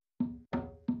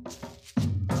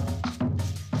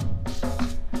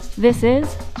This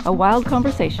is A Wild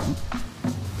Conversation.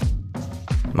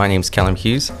 My name's Callum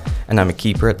Hughes, and I'm a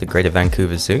keeper at the Greater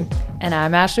Vancouver Zoo. And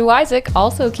I'm Ashley Wysick,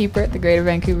 also a keeper at the Greater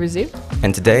Vancouver Zoo.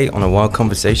 And today, on A Wild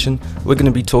Conversation, we're going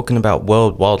to be talking about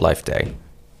World Wildlife Day.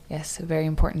 Yes, a very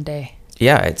important day.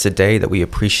 Yeah, it's a day that we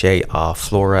appreciate our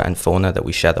flora and fauna that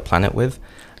we share the planet with,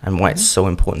 and why it's so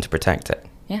important to protect it.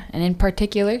 Yeah, and in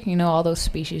particular, all those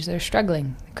species that are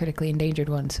struggling, the critically endangered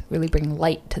ones, really bring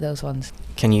light to those ones.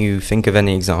 Can you think of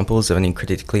any examples of any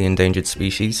critically endangered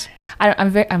species?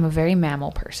 I'm a very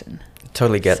mammal person.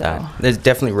 Totally get that. There's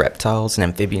definitely reptiles and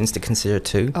amphibians to consider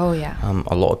too. Oh, yeah.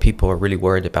 A lot of people are really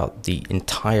worried about the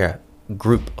entire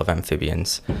group of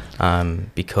amphibians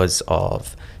because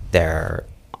of their...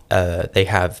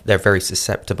 they're very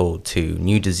susceptible to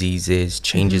new diseases,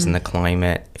 changes in the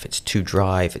climate, if it's too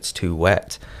dry, if it's too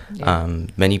wet. Yeah.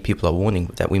 Many people are warning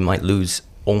that we might lose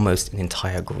almost an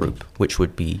entire group, which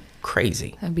would be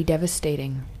crazy. That'd be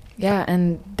devastating. Yeah,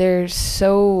 and they're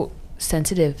so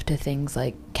sensitive to things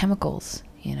like chemicals,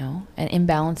 and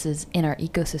imbalances in our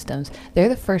ecosystems. They're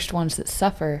the first ones that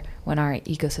suffer when our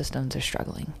ecosystems are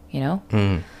struggling,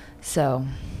 So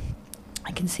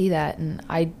I can see that, and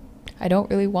I don't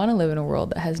really want to live in a world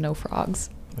that has no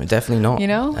frogs. Definitely not.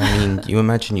 I mean, you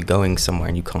imagine you going somewhere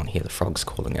and you can't hear the frogs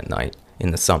calling at night in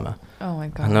the summer. Oh my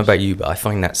gosh. I don't know about you, but I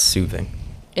find that soothing.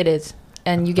 It is.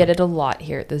 And you get it a lot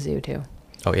here at the zoo too.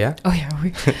 Oh yeah? Oh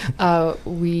yeah.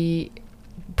 We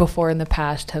before in the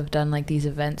past have done like these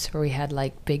events where we had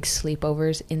like big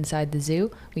sleepovers inside the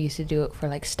zoo. We used to do it for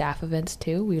like staff events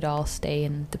too. We'd all stay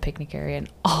in the picnic area and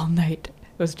all night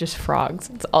it was just frogs.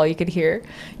 It's all you could hear.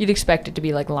 You'd expect it to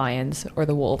be like lions or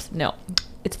the wolves. No,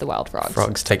 it's the wild frogs.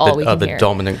 Frogs take the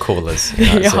dominant callers.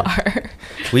 They are.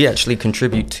 We actually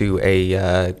contribute to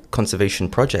a conservation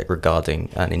project regarding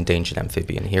an endangered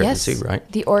amphibian here at the zoo,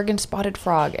 right? The Oregon spotted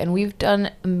frog, and we've done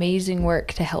amazing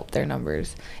work to help their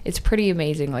numbers. It's pretty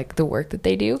amazing, like the work that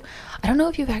they do. I don't know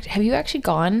if have you actually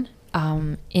gone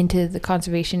into the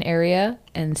conservation area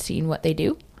and seen what they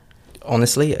do?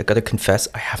 Honestly, I gotta confess,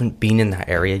 I haven't been in that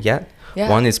area yet. Yeah.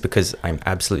 One is because I'm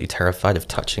absolutely terrified of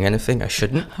touching anything I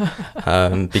shouldn't,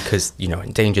 because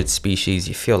endangered species,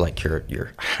 you feel like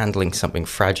you're handling something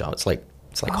fragile. It's like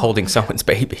holding someone's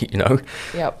baby,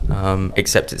 Yep.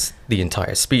 Except it's the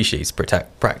entire species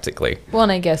practically. Well,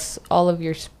 and I guess all of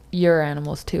your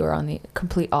animals too are on the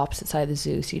complete opposite side of the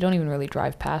zoo, so you don't even really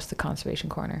drive past the conservation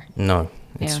corner. No,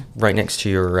 it's right next to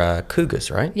your cougars,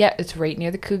 right? Yeah, it's right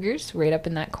near the cougars, right up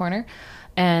in that corner,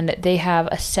 and they have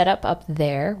a setup up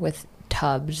there with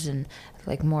tubs and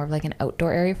like more of like an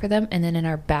outdoor area for them, and then in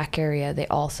our back area they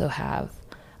also have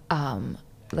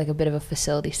like a bit of a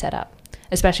facility set up,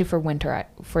 especially for winter.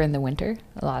 For in the winter,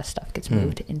 a lot of stuff gets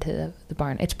moved into the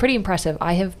barn. It's pretty impressive.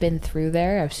 I have been through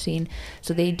there. I've seen,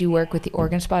 so they do work with the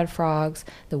Oregon spotted frogs,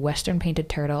 the western painted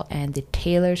turtle, and the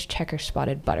Taylor's checker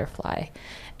spotted butterfly.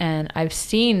 And I've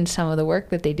seen some of the work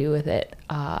that they do with it,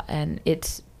 and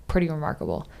it's pretty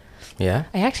remarkable. Yeah.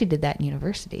 I actually did that in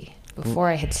university. Before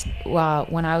I had,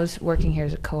 when I was working here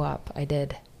as a co-op, I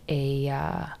did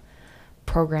a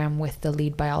program with the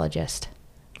lead biologist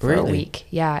for a week.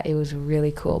 Yeah, it was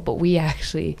really cool. But we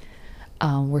actually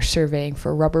were surveying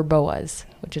for rubber boas,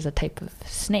 which is a type of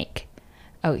snake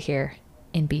out here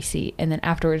in BC. And then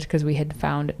afterwards, because we had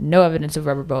found no evidence of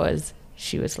rubber boas,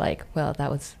 she was like, well, that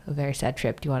was a very sad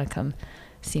trip. Do you want to come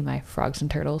see my frogs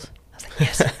and turtles? I was like,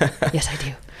 yes. Yes, I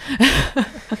do.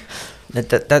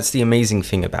 That's the amazing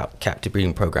thing about captive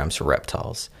breeding programs for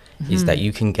reptiles, is that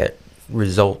you can get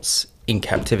results in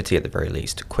captivity at the very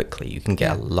least quickly. You can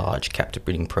get a large captive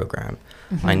breeding program.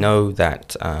 I know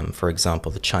that, for example,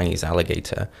 the Chinese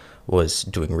alligator was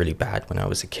doing really bad when I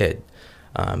was a kid,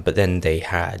 but then they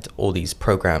had all these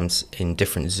programs in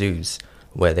different zoos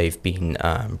where they've been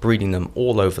breeding them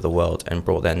all over the world and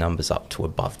brought their numbers up to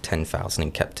above 10,000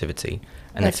 in captivity.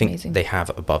 And That's I think amazing. they have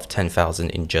above 10,000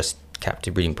 in just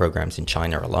captive breeding programs in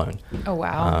China alone. Oh,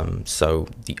 wow. So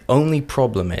the only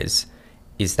problem is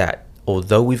that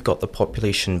although we've got the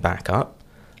population back up,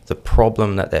 the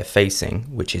problem that they're facing,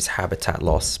 which is habitat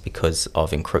loss because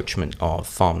of encroachment of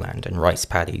farmland and rice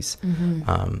paddies,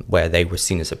 where they were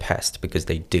seen as a pest because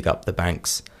they dig up the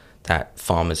banks that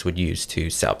farmers would use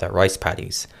to set up their rice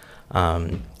paddies,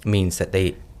 means that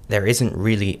there isn't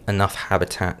really enough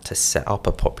habitat to set up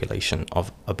a population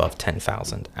of above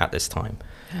 10,000 at this time.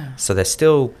 Yeah. So they're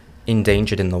still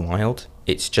endangered in the wild.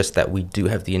 It's just that we do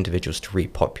have the individuals to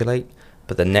repopulate,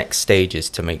 but the next stage is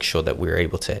to make sure that we're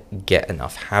able to get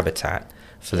enough habitat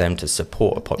for them to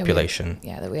support a population.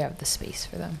 That we have the space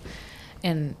for them.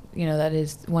 And, that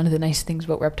is one of the nice things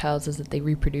about reptiles is that they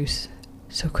reproduce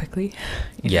so quickly.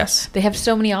 Yes. They have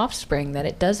so many offspring that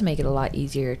it does make it a lot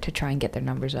easier to try and get their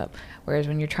numbers up. Whereas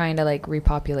when you're trying to like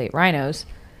repopulate rhinos,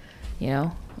 you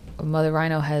know, a mother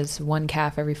rhino has one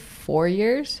calf every 4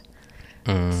 years.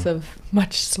 It's a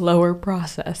much slower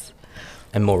process.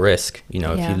 And more risk. You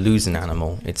know, if Yeah. you lose an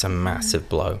animal, it's a massive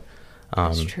blow.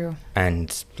 That's true.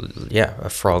 And yeah, a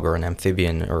frog or an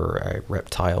amphibian or a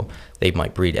reptile, they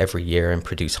might breed every year and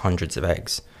produce hundreds of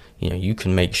eggs. You know, you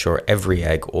can make sure every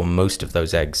egg or most of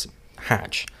those eggs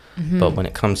hatch. But when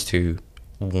it comes to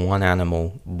one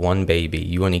animal, one baby,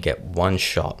 you only get one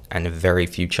shot and very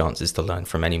few chances to learn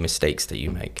from any mistakes that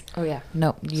you make. Oh yeah.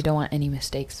 No, you don't want any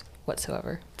mistakes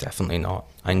whatsoever. Definitely not.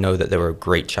 I know that there were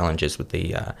great challenges with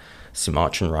the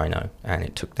Sumatran rhino, and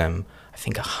it took them, I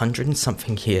think, 100 and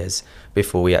something years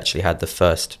before we actually had the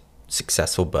first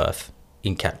successful birth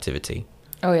in captivity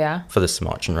Oh yeah. for the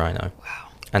Sumatran rhino. Wow.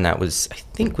 And that was, I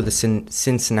think, with the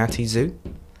Cincinnati Zoo,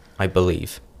 I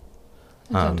believe,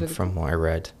 from what I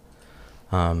read.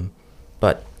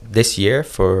 But this year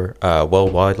for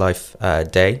World Wildlife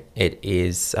Day, it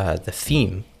is the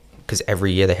theme, because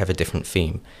every year they have a different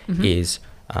theme, is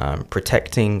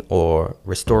protecting or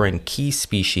restoring key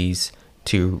species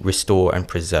to restore and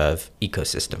preserve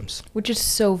ecosystems. Which is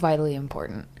so vitally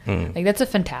important. Like that's a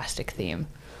fantastic theme,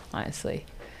 honestly.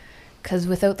 Because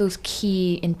without those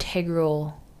key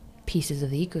integral pieces of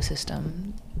the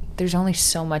ecosystem, there's only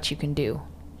so much you can do.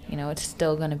 You know, it's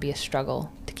still going to be a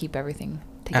struggle to keep everything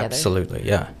together. Absolutely,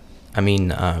 yeah. I mean,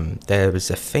 there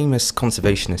was a famous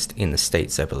conservationist in the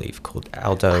States, I believe, called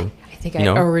Aldo. I think you I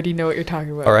know? already know what you're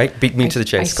talking about. All right, beat me to the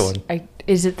chase, go on.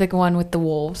 Is it the one with the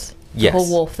wolves? Yes. The whole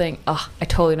wolf thing. I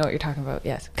totally know what you're talking about.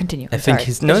 Yes, continue. I think sorry.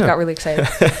 his- I no, just no. got really excited.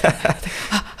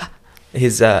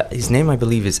 His name, I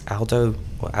believe, is Aldo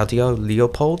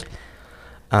Leopold.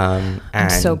 I'm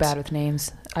so and- bad with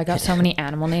names. I got so many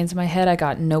animal names in my head. I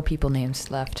got no people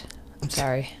names left. I'm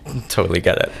sorry. Totally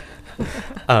get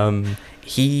it.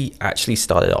 He actually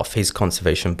started off, his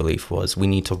conservation belief was we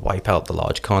need to wipe out the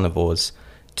large carnivores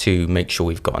to make sure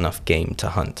we've got enough game to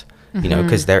hunt. You know,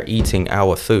 because they're eating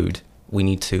our food, we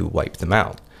need to wipe them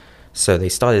out. So they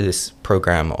started this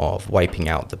program of wiping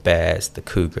out the bears, the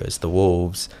cougars, the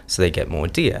wolves, so they get more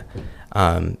deer.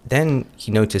 Then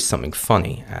he noticed something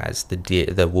funny as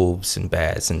the wolves and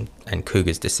bears and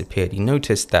cougars disappeared. He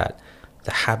noticed that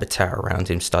the habitat around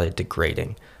him started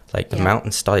degrading. Like the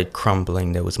mountains started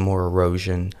crumbling, there was more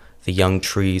erosion, the young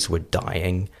trees were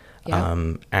dying,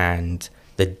 and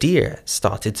the deer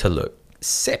started to look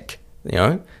sick. You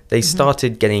know, they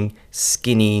started getting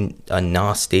skinny and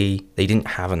nasty. They didn't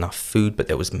have enough food, but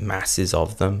there was masses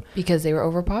of them. Because they were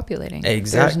overpopulating.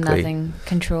 Exactly. There's nothing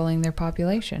controlling their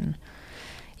population.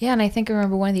 Yeah, and I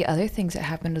remember one of the other things that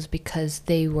happened was because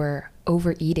they were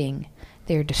overeating.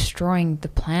 They were destroying the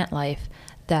plant life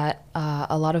that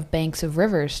a lot of banks of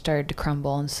rivers started to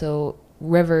crumble. And so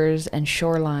rivers and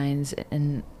shorelines,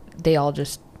 and they all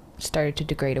just started to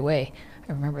degrade away.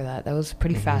 I remember that. That was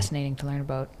pretty fascinating to learn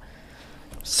about.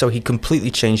 So he completely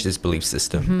changed his belief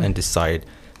system and decided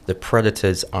the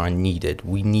predators are needed.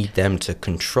 We need them to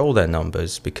control their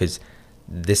numbers because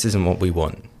this isn't what we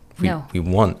want. We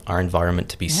want our environment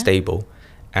to be stable,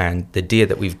 and the deer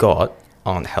that we've got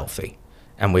aren't healthy.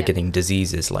 And we're getting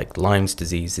diseases like Lyme's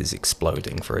disease is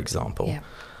exploding, for example.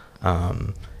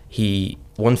 One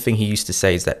thing he used to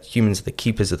say is that humans are the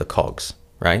keepers of the cogs,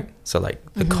 right? So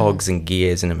like the cogs and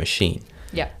gears in a machine.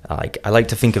 Yeah. I like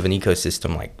to think of an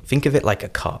ecosystem think of it like a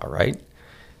car, right?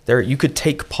 You could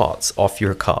take parts off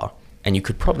your car and you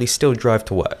could probably still drive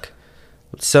to work.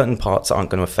 Certain parts aren't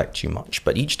going to affect you much,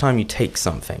 but each time you take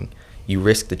something, you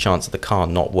risk the chance of the car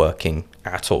not working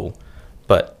at all.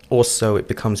 But also it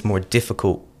becomes more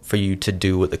difficult for you to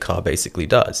do what the car basically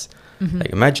does. Like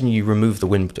imagine you remove the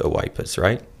window wipers,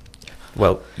 right?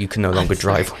 Well, you can no longer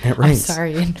drive when it rains. I'm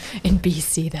sorry, in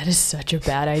BC, that is such a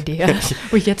bad idea.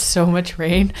 We get so much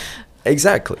rain.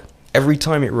 Exactly. Every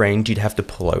time it rained, you'd have to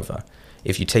pull over.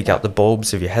 If you take out the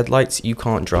bulbs of your headlights, you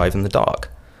can't drive in the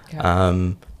dark.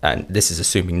 And this is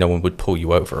assuming no one would pull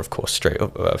you over, of course, straight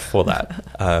up for that.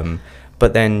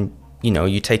 But then,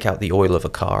 you take out the oil of a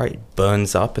car, it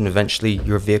burns up, and eventually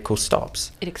your vehicle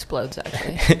stops. It explodes,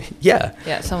 actually. Yeah.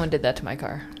 Yeah, someone did that to my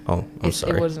car. Oh, I'm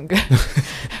sorry. It wasn't good.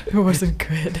 It wasn't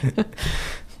good.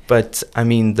 But, I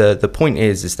mean, the point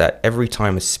is that every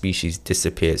time a species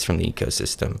disappears from the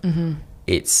ecosystem,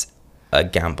 it's a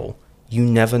gamble. You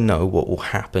never know what will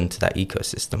happen to that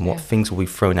ecosystem, what things will be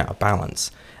thrown out of balance.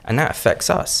 And that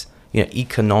affects us,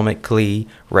 economically,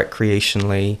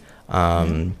 recreationally,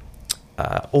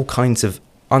 all kinds of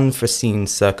unforeseen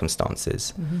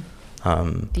circumstances.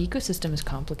 The ecosystem is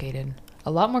complicated.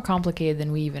 A lot more complicated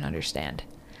than we even understand.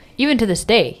 even to this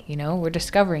day, we're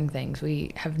discovering things.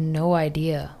 We have no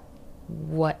idea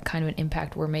what kind of an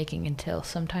impact we're making until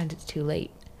sometimes it's too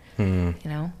late. You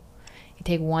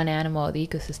take one animal out of the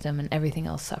ecosystem and everything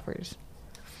else suffers.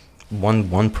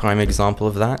 One prime example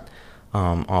of that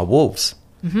are wolves.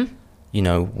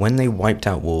 When they wiped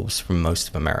out wolves from most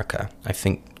of America, I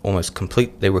think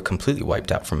they were completely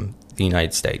wiped out from the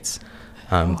United States.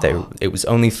 It was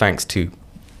only thanks to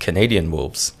Canadian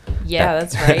wolves. Yeah,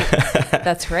 that's right.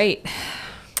 That's right.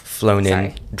 Flown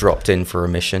in, dropped in for a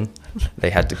mission. They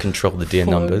had to control the deer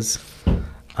numbers.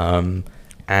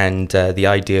 And the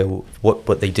idea,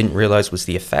 what they didn't realize was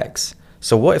the effects.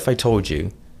 So what if I told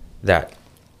you that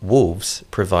wolves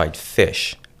provide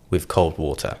fish with cold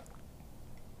water?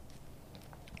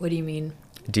 What do you mean?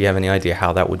 Do you have any idea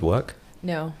how that would work?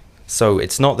 No. So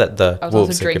it's not that the I was wolves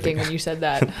also are drinking giving... when you said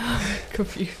that.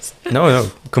 Confused.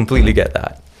 No, completely get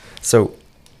that. So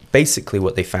basically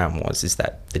what they found is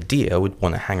that the deer would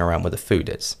want to hang around where the food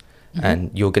is.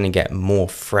 And you're going to get more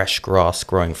fresh grass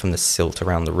growing from the silt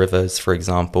around the rivers, for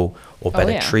example, or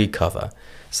better tree cover.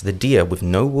 So the deer, with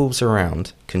no wolves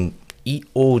around, can eat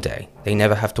all day. They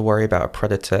never have to worry about a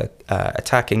predator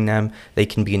attacking them. They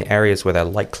can be in areas where they're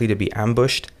likely to be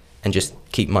ambushed and just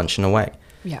keep munching away.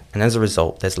 Yeah. And as a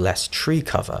result, there's less tree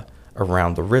cover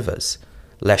around the rivers.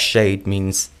 Less shade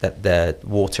means that the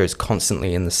water is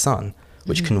constantly in the sun,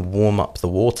 which can warm up the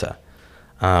water.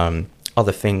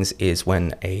 Other things is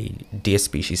when a deer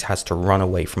species has to run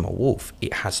away from a wolf,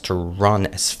 it has to run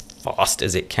as fast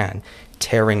as it can,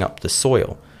 tearing up the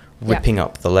soil, ripping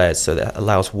up the layers, so that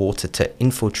allows water to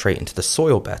infiltrate into the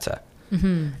soil better,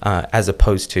 as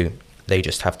opposed to they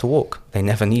just have to walk. They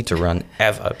never need to run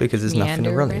ever because there's nothing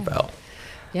to run about.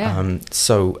 Yeah.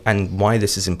 And why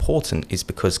this is important is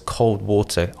because cold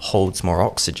water holds more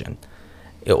oxygen.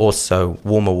 It also,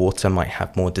 warmer water might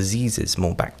have more diseases,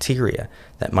 more bacteria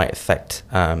that might affect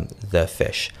the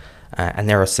fish. And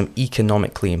there are some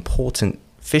economically important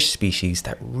fish species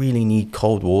that really need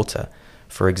cold water.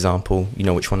 For example, you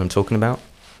know which one I'm talking about?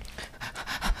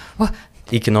 What?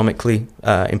 Economically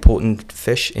important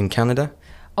fish in Canada?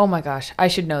 Oh my gosh, I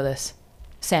should know this.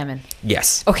 Salmon.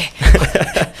 Yes. Okay.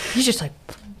 You just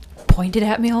pointed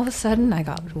at me all of a sudden. I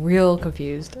got real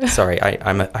confused. Sorry,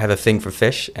 I have a thing for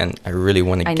fish, and I really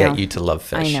want to get you to love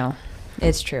fish. I know.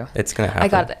 It's true. It's going to happen. I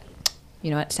got that.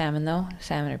 You know what? Salmon, though.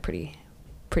 Salmon are pretty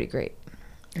great.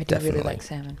 I do really like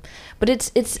salmon. But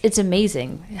it's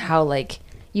amazing how,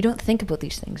 you don't think about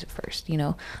these things at first,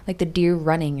 Like the deer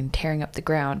running and tearing up the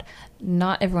ground.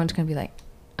 Not everyone's going to be like,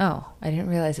 oh, I didn't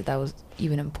realize that was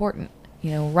even important.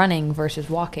 Running versus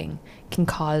walking can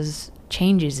cause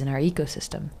changes in our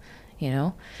ecosystem,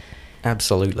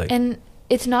 Absolutely. And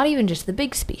it's not even just the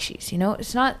big species,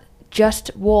 It's not just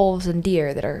wolves and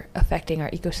deer that are affecting our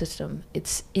ecosystem.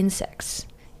 It's insects.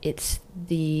 It's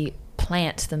the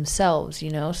plants themselves,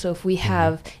 So if we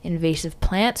have invasive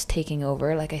plants taking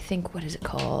over, I think, what is it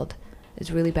called? It's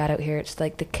really bad out here. It's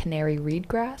like the canary reed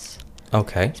grass.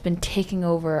 Okay. It's been taking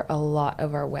over a lot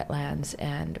of our wetlands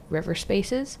and river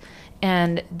spaces,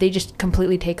 and they just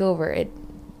completely take over.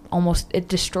 It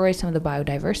destroys some of the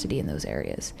biodiversity in those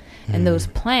areas. And those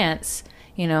plants,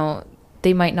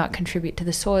 they might not contribute to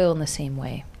the soil in the same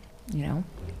way,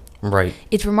 Right.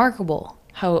 It's remarkable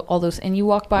how all those, and you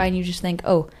walk by and you just think,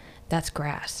 oh, that's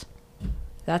grass.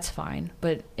 That's fine.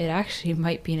 But it actually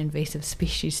might be an invasive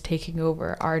species taking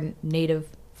over our native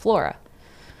flora.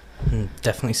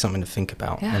 Definitely something to think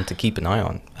about and to keep an eye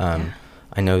on.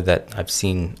 I know that I've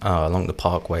seen along the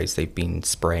parkways, they've been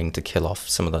spraying to kill off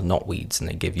some of the knotweeds, and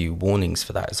they give you warnings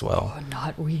for that as well. Oh,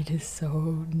 knotweed is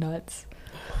so nuts.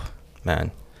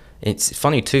 Man, it's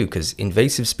funny too, because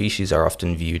invasive species are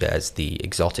often viewed as the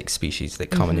exotic species that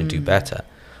come in and do better.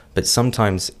 But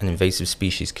sometimes an invasive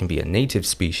species can be a native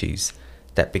species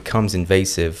that becomes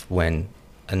invasive when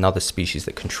another species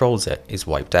that controls it is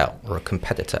wiped out, or a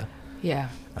competitor. Yeah.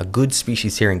 A good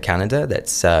species here in Canada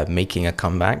that's making a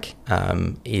comeback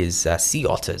is sea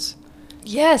otters.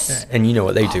 Yes. And you know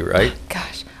what they do, right?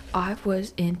 Gosh, I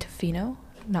was in Tofino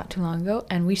not too long ago,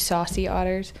 and we saw sea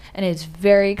otters, and it's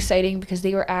very exciting because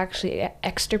they were actually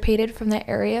extirpated from that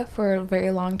area for a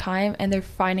very long time, and they're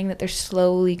finding that they're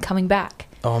slowly coming back.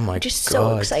 Oh my god. Which is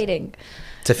so exciting.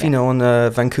 Tofino on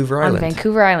Vancouver Island. On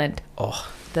Vancouver Island.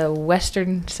 Oh. The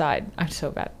western side. I'm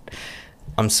so bad.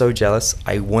 I'm so jealous.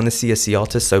 I want to see a sea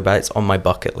otter so bad. It's on my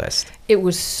bucket list. It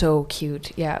was so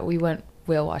cute. Yeah, we went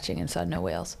whale watching and saw no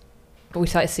whales. But we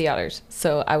saw sea otters,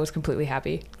 so I was completely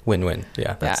happy. Win-win.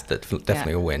 Yeah, that's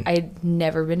definitely a win. I had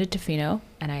never been to Tofino,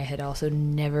 and I had also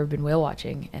never been whale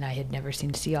watching, and I had never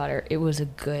seen sea otter. It was a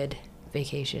good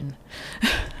vacation.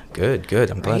 Good.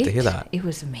 I'm glad to hear that. It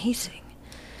was amazing.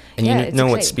 And Yeah, you it's know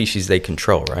what exciting. species they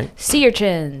control, right? Sea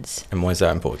urchins. And why is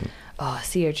that important? Oh,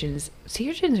 sea urchins. Sea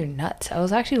urchins are nuts. I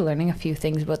was actually learning a few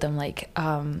things about them. Like,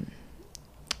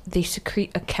 they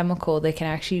secrete a chemical. They can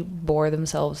actually bore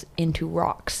themselves into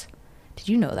rocks. Did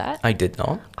you know that? I did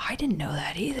not. I didn't know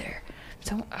that either.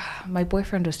 So my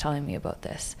boyfriend was telling me about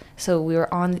this. So we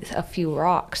were on a few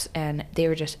rocks and they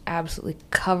were just absolutely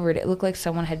covered. It looked like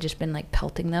someone had just been like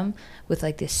pelting them with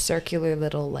like this circular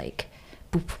little like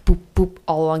boop, boop, boop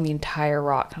all along the entire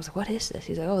rock. And I was like, what is this?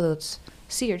 He's like, oh, those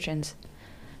sea urchins.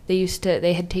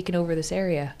 They had taken over this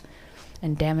area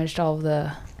and damaged all of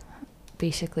the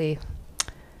basically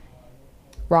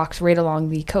rocks right along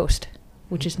the coast,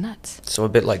 which is nuts. So a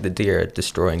bit like the deer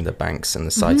destroying the banks and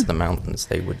the sides of the mountains,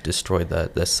 they would destroy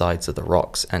the sides of the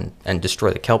rocks and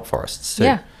destroy the kelp forests too.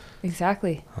 Yeah,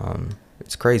 exactly.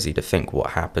 It's crazy to think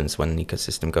what happens when an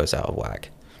ecosystem goes out of whack.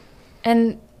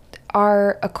 And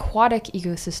our aquatic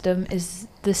ecosystem is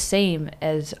the same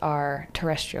as our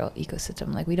terrestrial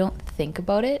ecosystem. Like, we don't think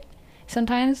about it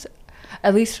sometimes.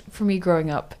 At least for me growing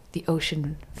up, the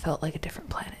ocean felt like a different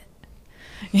planet.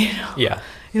 You know? Yeah.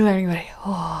 You're learning about it.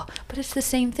 Oh, but it's the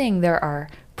same thing. There are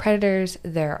predators,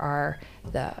 there are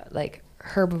the like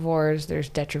herbivores, there's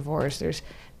detrivores, there's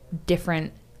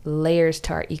different layers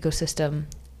to our ecosystem,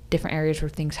 different areas where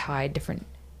things hide, different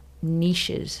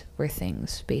niches where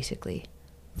things basically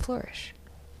flourish.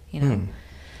 You know?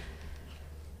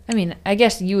 I mean, I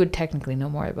guess you would technically know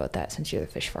more about that since you're the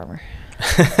fish farmer.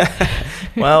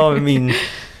 Well, I mean,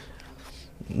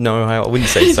 no, I wouldn't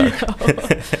say so.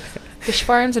 Fish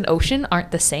farms and ocean aren't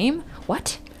the same?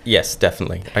 What? Yes,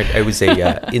 definitely. I was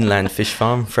a inland fish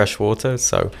farm, freshwater,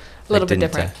 so A little bit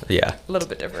different. Yeah, A little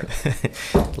bit different.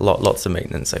 lots of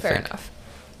maintenance, I Fair think.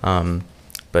 enough.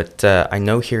 But I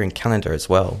know here in Canada as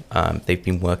well, they've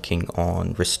been working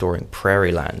on restoring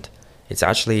prairie land. It's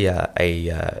actually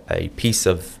a piece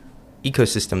of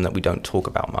ecosystem that we don't talk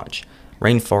about much.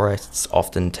 Rainforests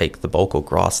often take the bulk, or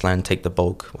grassland take the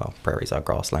bulk. Well, prairies are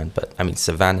grassland, but I mean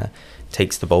savanna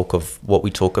takes the bulk of what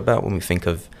we talk about when we think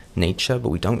of nature, but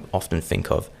we don't often think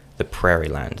of the prairie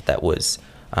land that was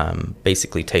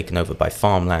basically taken over by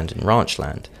farmland and ranch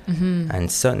land.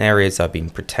 And certain areas are being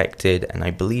protected, and I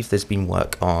believe there's been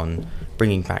work on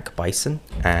bringing back bison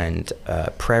and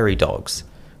prairie dogs.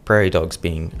 Prairie dogs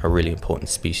being a really important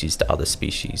species to other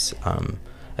species.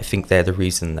 I think they're the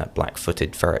reason that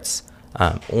black-footed ferrets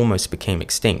almost became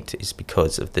extinct, is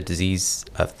because of the disease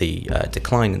of the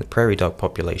decline in the prairie dog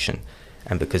population,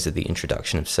 and because of the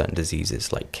introduction of certain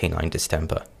diseases like canine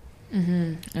distemper.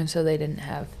 And so they didn't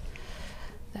have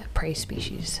that prey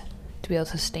species to be able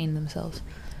to sustain themselves.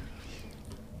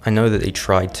 I know that they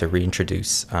tried to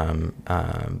reintroduce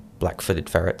black-footed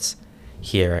ferrets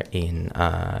here in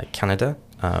Canada.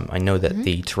 I know that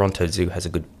the Toronto Zoo has a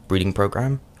good breeding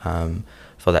program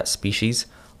for that species.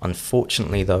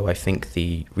 Unfortunately, though, I think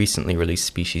the recently released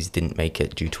species didn't make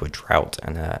it due to a drought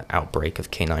and an outbreak of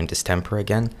canine distemper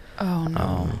again. Oh,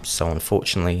 no. So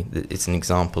unfortunately, it's an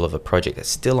example of a project that's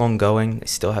still ongoing. They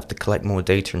still have to collect more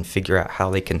data and figure out how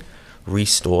they can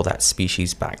restore that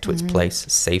species back to its place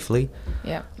safely.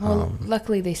 Yeah. Well,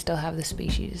 luckily they still have the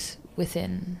species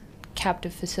within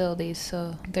captive facilities,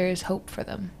 so there is hope for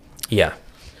them. Yeah.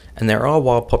 And there are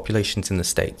wild populations in the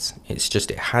States. It's just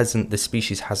the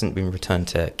species hasn't been returned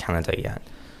to Canada yet.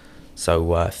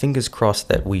 So fingers crossed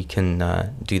that we can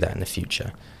do that in the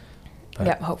future.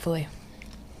 Yeah, hopefully.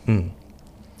 I'm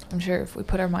sure if we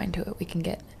put our mind to it, we can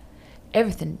get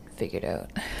everything figured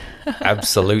out.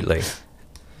 Absolutely.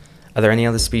 Are there any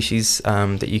other species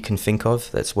that you can think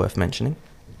of that's worth mentioning?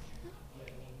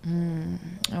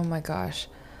 Oh my gosh.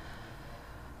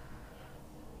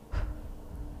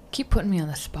 Keep putting me on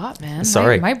the spot, man.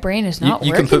 Sorry. My brain is not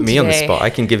you working can put me on the today. spot. I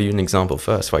can give you an example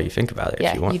first while you think about it Yeah,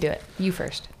 if you want. you do it. You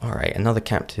first. All right. Another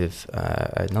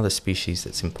species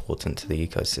that's important to the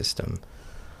ecosystem.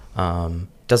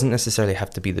 Doesn't necessarily have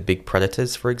to be the big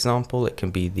predators, for example. It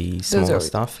can be the smaller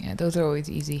stuff. Yeah, those are always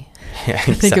easy. Yeah,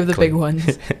 exactly. Think of the big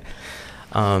ones.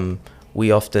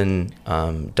 We often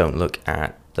don't look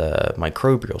at the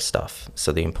microbial stuff.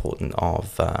 So the importance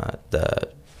of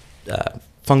the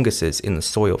funguses in the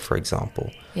soil, for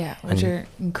example. Yeah, which are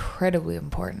incredibly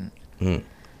important.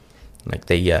 Like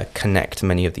they connect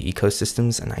many of the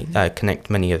ecosystems, and I connect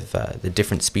many of the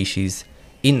different species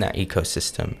in that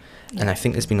ecosystem. And I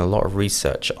think there's been a lot of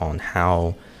research on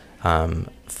how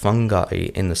fungi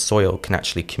in the soil can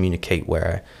actually communicate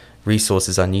where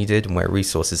resources are needed and where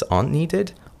resources aren't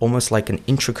needed, almost like an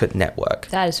intricate network.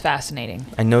 That is fascinating.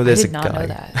 I know there's I did not a guy. know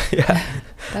that. Yeah.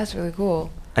 That's really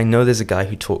cool. I know there's a guy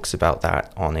who talks about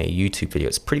that on a YouTube video.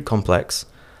 It's pretty complex,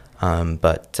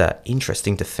 but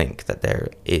interesting to think that there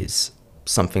is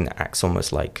something that acts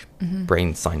almost like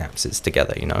brain synapses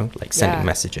together, you know, like sending Yeah.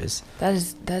 messages. That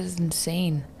is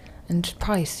insane, and it's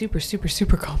probably super, super,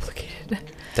 super complicated.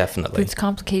 Definitely. It's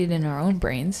complicated in our own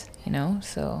brains, you know.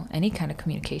 So any kind of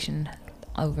communication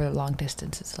over long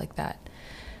distances like that.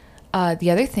 The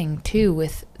other thing too,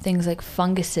 with things like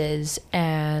funguses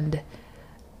and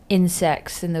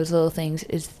insects and those little things,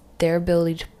 is their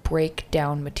ability to break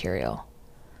down material.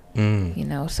 You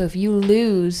know, so if you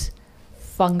lose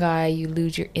fungi, you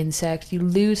lose your insects, you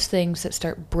lose things that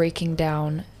start breaking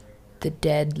down the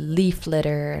dead leaf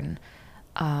litter and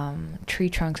tree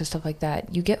trunks and stuff like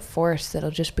that, you get forests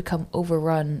that'll just become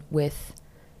overrun with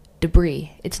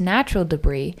debris. It's natural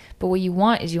debris, but what you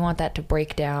want is you want that to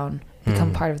break down,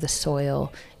 become part of the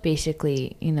soil.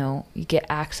 Basically, you know, you get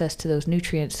access to those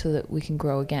nutrients so that we can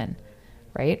grow again,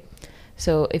 right?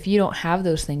 So if you don't have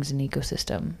those things in an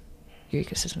ecosystem, your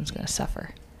ecosystem is going to suffer.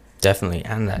 Definitely.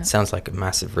 And that sounds like a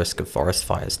massive risk of forest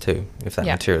fires too, if that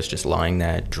Yeah. material is just lying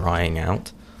there drying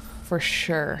out. For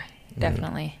sure.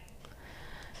 Definitely.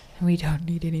 And we don't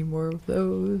need any more of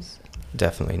those.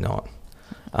 Definitely not.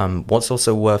 What's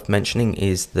also worth mentioning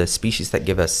is the species that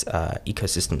give us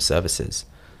ecosystem services.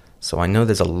 So I know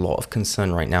there's a lot of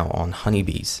concern right now on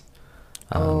honeybees.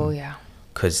 Oh, yeah.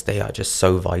 Because they are just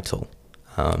so vital.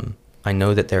 I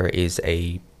know that there is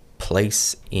a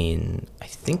place in, I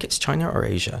think it's China or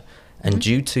Asia, and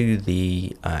due to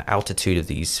the altitude of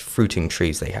these fruiting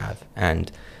trees they have,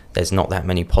 and there's not that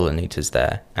many pollinators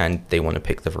there, and they want to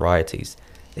pick the varieties,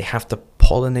 they have to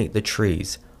pollinate the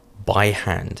trees by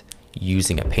hand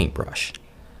using a paintbrush.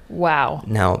 Wow.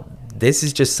 Now, this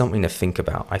is just something to think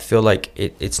about. I feel like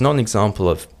it's not an example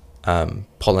of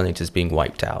pollinators being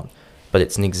wiped out, but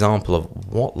it's an example of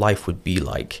what life would be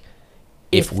like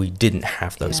if we didn't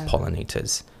have those Yeah.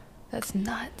 pollinators. That's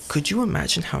nuts. Could you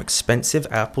imagine how expensive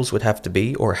apples would have to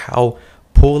be, or how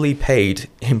poorly paid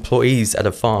employees at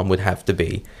a farm would have to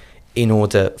be in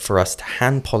order for us to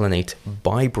hand pollinate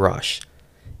by brush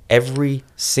every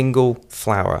single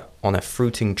flower on a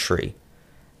fruiting tree?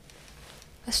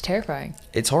 That's terrifying.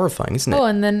 It's horrifying, isn't it? Oh,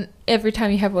 and then every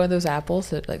time you have one of those apples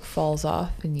that like falls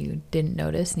off and you didn't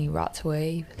notice and he rots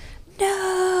away,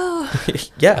 no,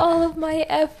 Yeah. all of my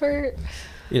effort.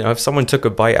 You know, if someone took a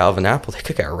bite out of an apple, they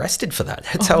could get arrested for that.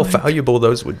 That's how valuable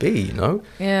those would be, you know?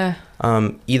 Yeah.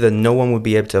 Either no one would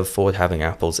be able to afford having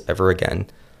apples ever again,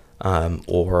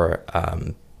 or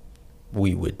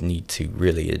we would need to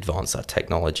really advance our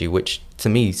technology, which to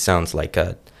me sounds like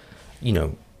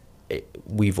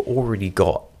we've already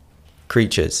got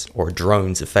creatures or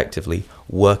drones effectively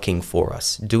working for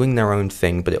us, doing their own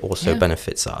thing, but it also Yeah.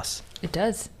 benefits us. It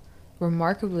does,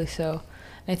 remarkably so.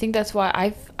 And I think that's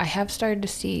why I have started to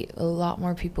see a lot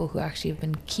more people who actually have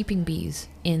been keeping bees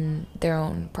in their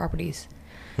own properties,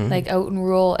 like out in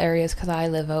rural areas. Because I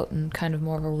live out in kind of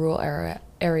more of a rural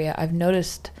area. I've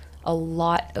noticed a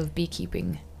lot of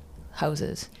beekeeping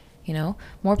houses. You know,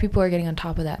 more people are getting on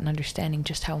top of that and understanding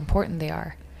just how important they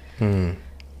are.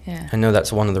 Yeah. I know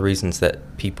that's one of the reasons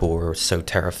that people were so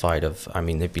terrified of. I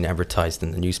mean, they've been advertised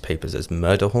in the newspapers as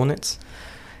murder hornets,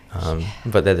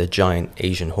 but they're the giant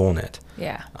Asian hornet.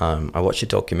 Yeah. I watched a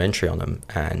documentary on them,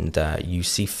 and you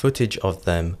see footage of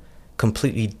them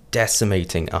completely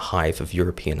decimating a hive of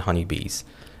European honeybees.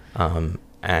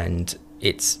 And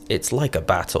it's like a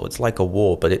battle. It's like a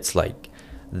war, but it's like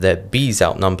the bees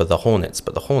outnumber the hornets,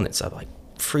 but the hornets are like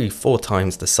 3-4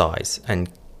 times the size and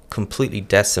completely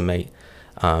decimate,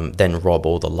 then rob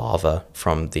all the larvae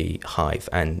from the hive.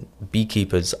 And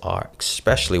beekeepers are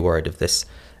especially worried of this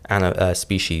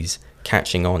species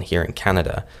catching on here in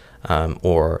Canada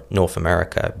or North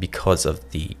America because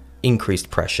of the increased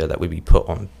pressure that would be put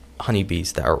on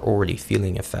honeybees that are already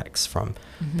feeling effects from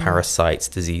parasites,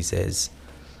 diseases.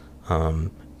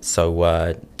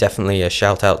 So definitely a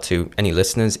shout out to any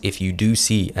listeners. If you do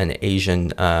see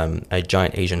a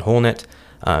giant Asian hornet,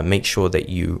 make sure that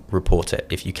you report it.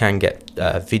 If you can get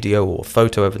video or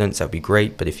photo evidence, that'd be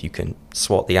great. But if you can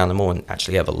swat the animal and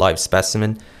actually have a live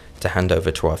specimen to hand over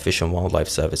to our Fish and Wildlife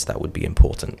Service, that would be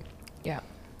important. Yeah.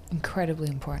 Incredibly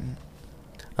important.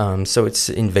 So it's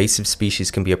invasive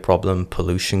species can be a problem.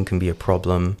 Pollution can be a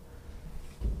problem.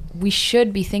 We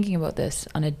should be thinking about this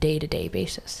on a day-to-day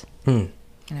basis. You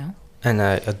know? And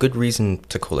a good reason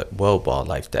to call it World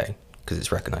Wildlife Day, because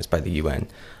it's recognized by the UN,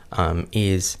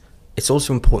 is it's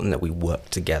also important that we work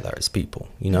together as people,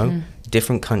 you know,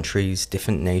 different countries,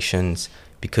 different nations,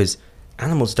 because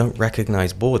animals don't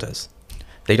recognize borders.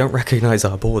 They don't recognize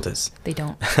our borders. They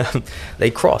don't. They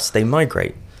cross, they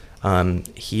migrate.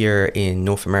 Here in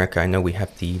North America, I know we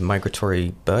have the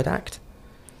Migratory Bird Act,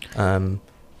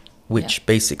 which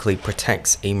basically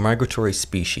protects a migratory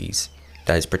species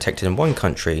that is protected in one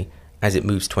country as it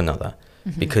moves to another.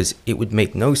 Because it would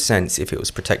make no sense if it was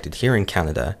protected here in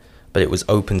Canada, but it was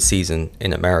open season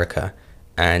in America,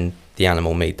 and the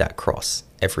animal made that cross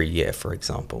every year, for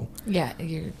example. Yeah,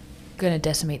 you're going to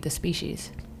decimate the species.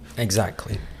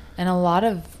 Exactly. And a lot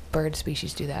of bird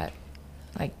species do that.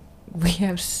 Like, we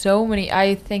have so many.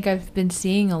 I think I've been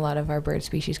seeing a lot of our bird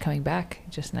species coming back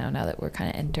just now that we're kind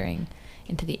of entering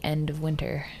into the end of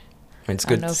winter. It's I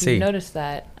good don't know to if see. you've noticed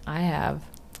that. I have.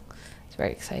 It's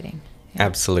very exciting. Yeah.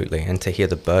 Absolutely. And to hear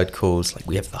the bird calls, like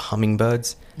we have the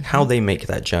hummingbirds, how they make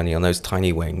that journey on those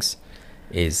tiny wings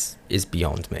is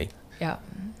beyond me. Yeah.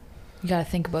 You got to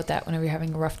think about that whenever you're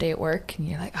having a rough day at work and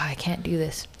you're like, oh, I can't do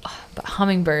this. Oh, but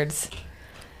hummingbirds,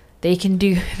 they can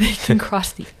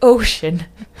cross the ocean.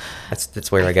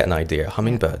 That's where I get an idea.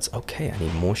 Hummingbirds. Okay, I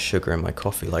need more sugar in my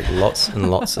coffee, like lots and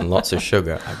lots and lots of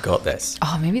sugar. I got this.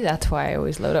 Oh, maybe that's why I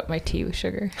always load up my tea with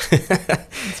sugar.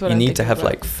 That's what You I'm need to thinking have about.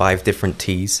 like 5 different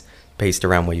teas based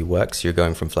around where you work, so you're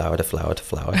going from flower to flower to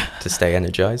flower to stay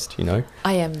energized, you know?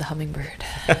 I am the hummingbird.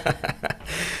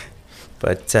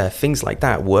 But things like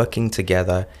that, working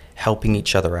together, helping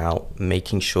each other out,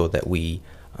 making sure that we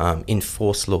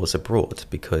enforce laws abroad,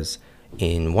 because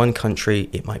in one country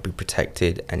it might be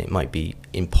protected and it might be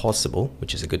impossible,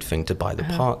 which is a good thing, to buy the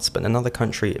parts, but in another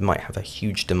country it might have a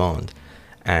huge demand,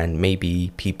 and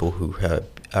maybe people who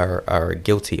are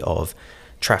guilty of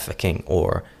trafficking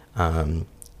or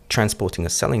transporting or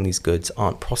selling these goods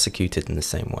aren't prosecuted in the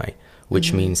same way,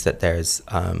 which means that there's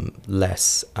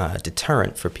less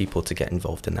deterrent for people to get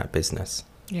involved in that business.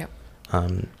 Yep.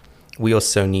 We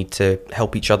also need to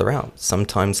help each other out.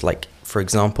 Sometimes, like, for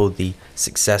example, the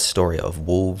success story of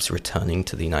wolves returning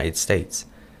to the United States.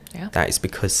 Yeah. That is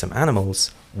because some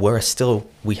animals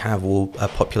we have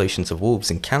populations of wolves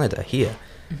in Canada here.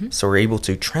 So we're able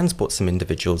to transport some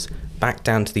individuals back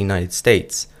down to the United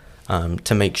States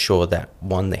to make sure that,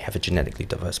 one, they have a genetically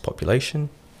diverse population.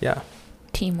 Yeah.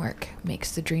 Teamwork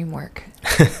makes the dream work.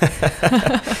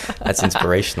 That's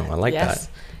inspirational. I like that.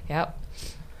 Yep.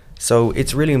 So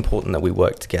it's really important that we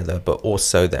work together, but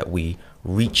also that we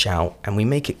reach out and we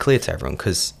make it clear to everyone,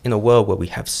 because in a world where we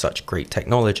have such great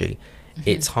technology,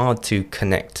 it's hard to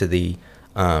connect to the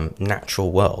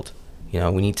natural world. You know,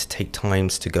 we need to take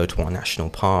times to go to our national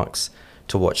parks,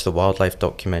 to watch the wildlife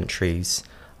documentaries,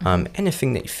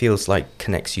 anything that feels like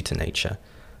connects you to nature.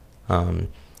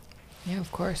 Yeah,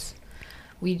 of course.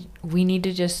 We need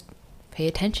to just pay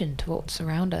attention to what's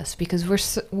around us, because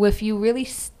if you really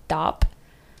stop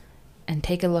and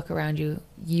take a look around you,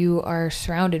 you are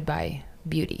surrounded by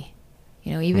beauty.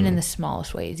 You know, even in the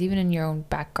smallest ways, even in your own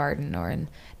back garden or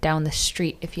down the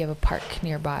street, if you have a park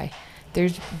nearby,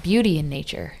 there's beauty in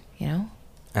nature, you know?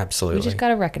 Absolutely. We just got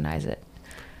to recognize it.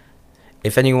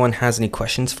 If anyone has any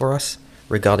questions for us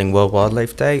regarding World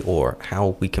Wildlife Day or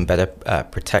how we can better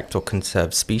protect or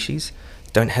conserve species,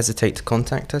 don't hesitate to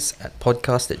contact us at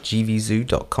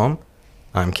podcast@gvzoo.com.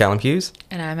 I'm Callum Hughes.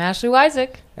 And I'm Ashley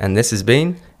Wysick. And this has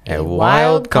been A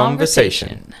Wild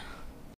Conversation.